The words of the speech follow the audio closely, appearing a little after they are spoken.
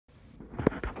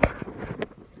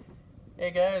Hey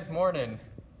guys, morning.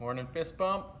 Morning fist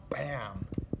bump. Bam.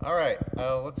 All right,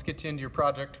 let's get you into your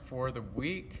project for the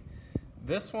week.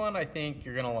 This one I think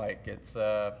you're gonna like. It's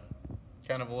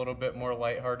kind of a little bit more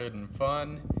lighthearted and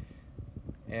fun,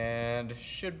 and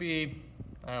should be,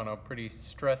 I don't know, pretty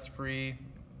stress-free.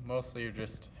 Mostly you're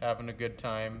just having a good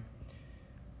time.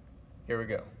 Here we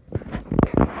go.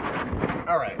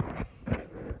 All right.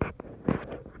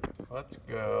 Let's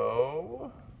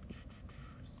go.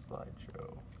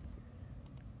 Slideshow.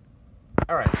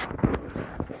 All right.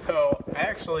 So I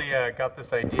actually got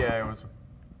this idea. I was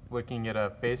looking at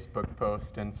a Facebook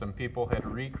post and some people had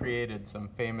recreated some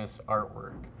famous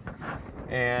artwork.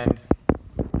 And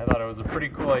I thought it was a pretty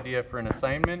cool idea for an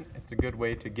assignment. It's a good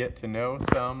way to get to know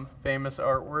some famous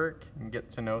artwork and get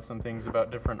to know some things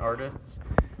about different artists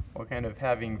while kind of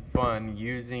having fun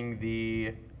using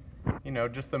the,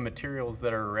 just the materials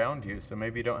that are around you. So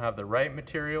maybe you don't have the right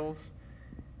materials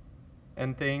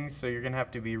and things, so you're gonna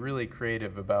have to be really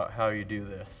creative about how you do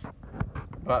this.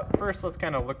 But first, let's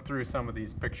kind of look through some of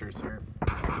these pictures here.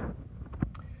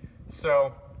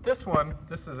 So this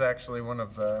is actually one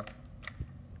of the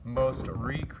most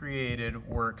recreated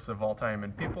works of all time,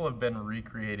 and people have been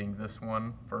recreating this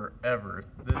one forever.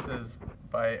 This is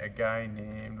by a guy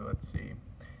named,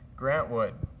 Grant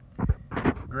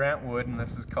Wood, and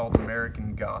this is called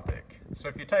American Gothic. So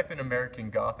if you type in American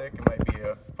Gothic, it might be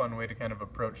a fun way to kind of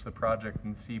approach the project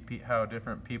and see how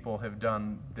different people have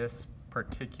done this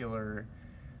particular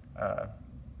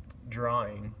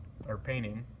drawing or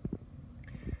painting.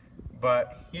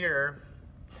 But here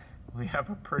we have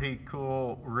a pretty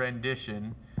cool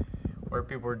rendition where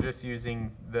people were just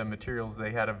using the materials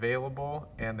they had available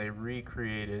and they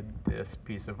recreated this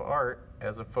piece of art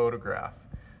as a photograph.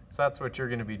 So that's what you're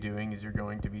going to be doing, is you're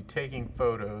going to be taking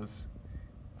photos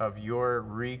of your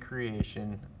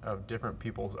recreation of different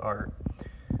people's art.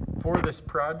 For this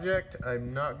project,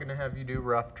 I'm not going to have you do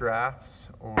rough drafts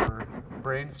or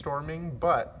brainstorming,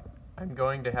 but I'm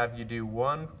going to have you do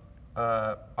one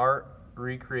art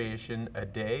recreation a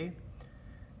day.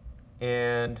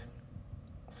 And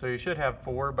so you should have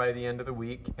 4 by the end of the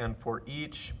week, and for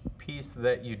each piece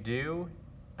that you do,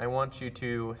 I want you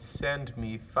to send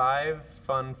me 5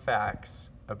 fun facts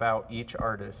about each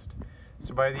artist.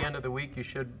 So by the end of the week, you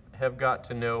should have got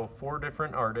to know 4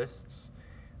 different artists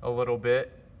a little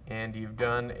bit, and you've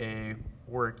done a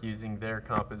work using their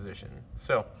composition.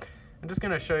 So I'm just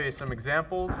going to show you some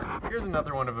examples. Here's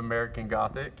another one of American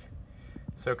Gothic.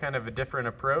 So kind of a different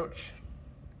approach.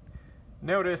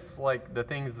 Notice like the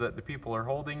things that the people are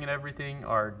holding and everything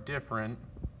are different,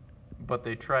 but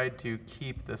they tried to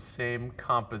keep the same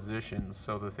composition,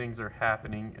 so the things are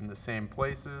happening in the same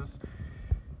places.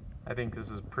 I think this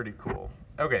is pretty cool.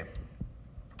 Okay,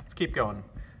 let's keep going.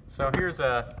 So here's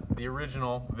the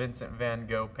original Vincent van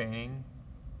Gogh painting,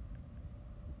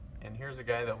 and here's a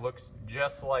guy that looks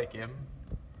just like him,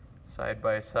 side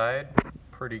by side.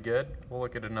 Pretty good. We'll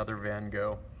look at another Van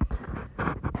Gogh.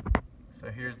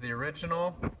 So here's the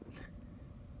original,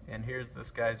 and here's this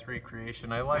guy's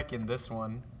recreation. I like in this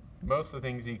one, most of the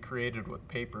things he created with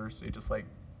paper, so he just like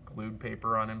glued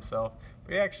paper on himself.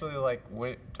 But he actually like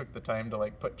took the time to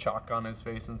like put chalk on his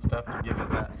face and stuff to give it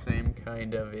that same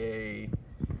kind of a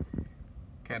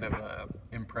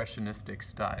impressionistic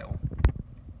style.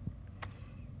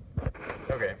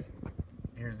 Okay,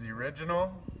 here's the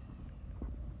original,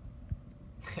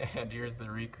 and here's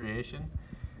the recreation.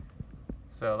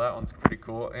 So that one's pretty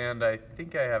cool, and I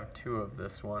think I have 2 of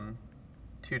this one.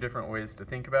 2 different ways to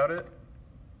think about it.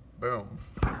 Boom.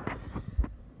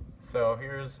 So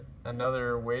here's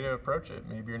another way to approach it.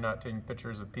 Maybe you're not taking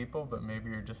pictures of people, but maybe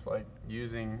you're just like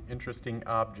using interesting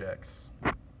objects.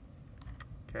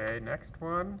 Okay, next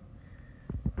one.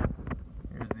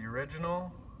 Here's the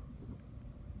original,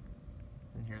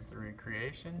 and here's the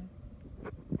recreation.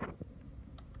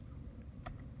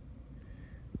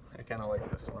 I kind of like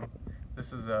this one.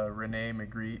 This is a Rene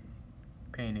Magritte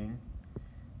painting.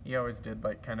 He always did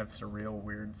like kind of surreal,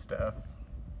 weird stuff.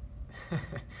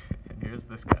 And here's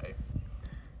this guy.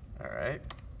 Alright.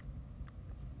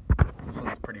 This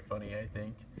one's pretty funny, I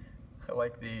think. I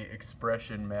like the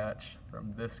expression match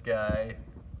from this guy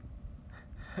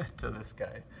to this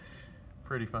guy.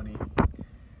 Pretty funny.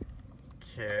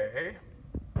 Okay.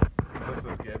 This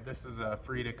is good. This is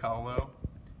Frida Kahlo.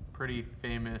 Pretty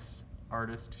famous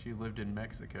artist. She lived in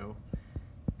Mexico.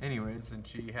 Anyways, and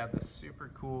she had this super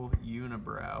cool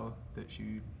unibrow that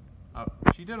she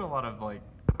did a lot of like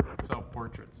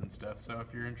self-portraits and stuff, so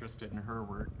if you're interested in her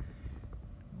work.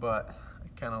 But I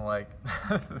kind of like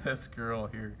this girl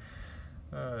here.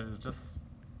 I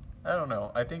don't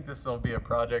know. I think this will be a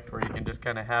project where you can just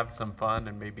kind of have some fun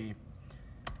and maybe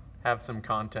have some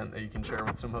content that you can share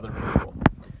with some other people.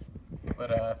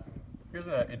 But here's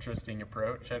an interesting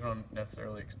approach. I don't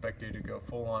necessarily expect you to go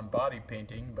full-on body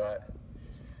painting, but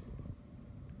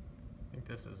I think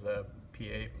this is a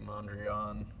P8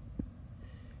 Mondrian.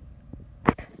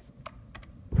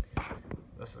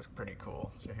 This is pretty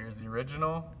cool. So here's the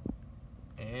original,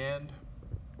 and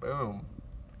boom.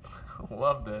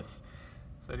 Love this.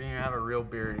 So he didn't even have a real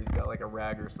beard. He's got like a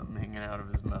rag or something hanging out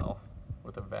of his mouth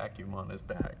with a vacuum on his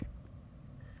back.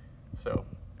 So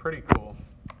pretty cool.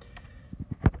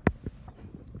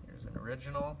 Here's an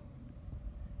original.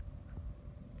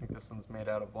 I think this one's made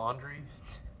out of laundry.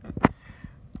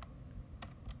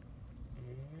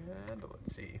 And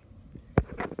let's see.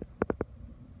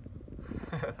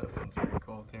 This one's pretty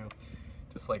cool too.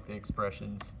 Just like the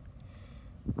expressions.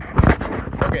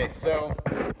 Okay, so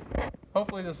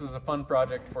hopefully this is a fun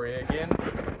project for you. Again,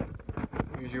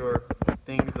 here's your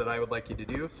things that I would like you to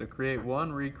do. So create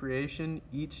one recreation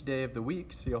each day of the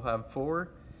week, so you'll have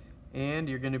 4, and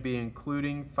you're going to be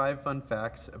including 5 fun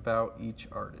facts about each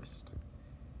artist.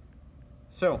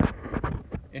 So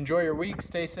enjoy your week,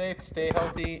 stay safe, stay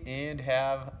healthy, and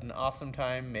have an awesome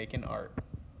time making art.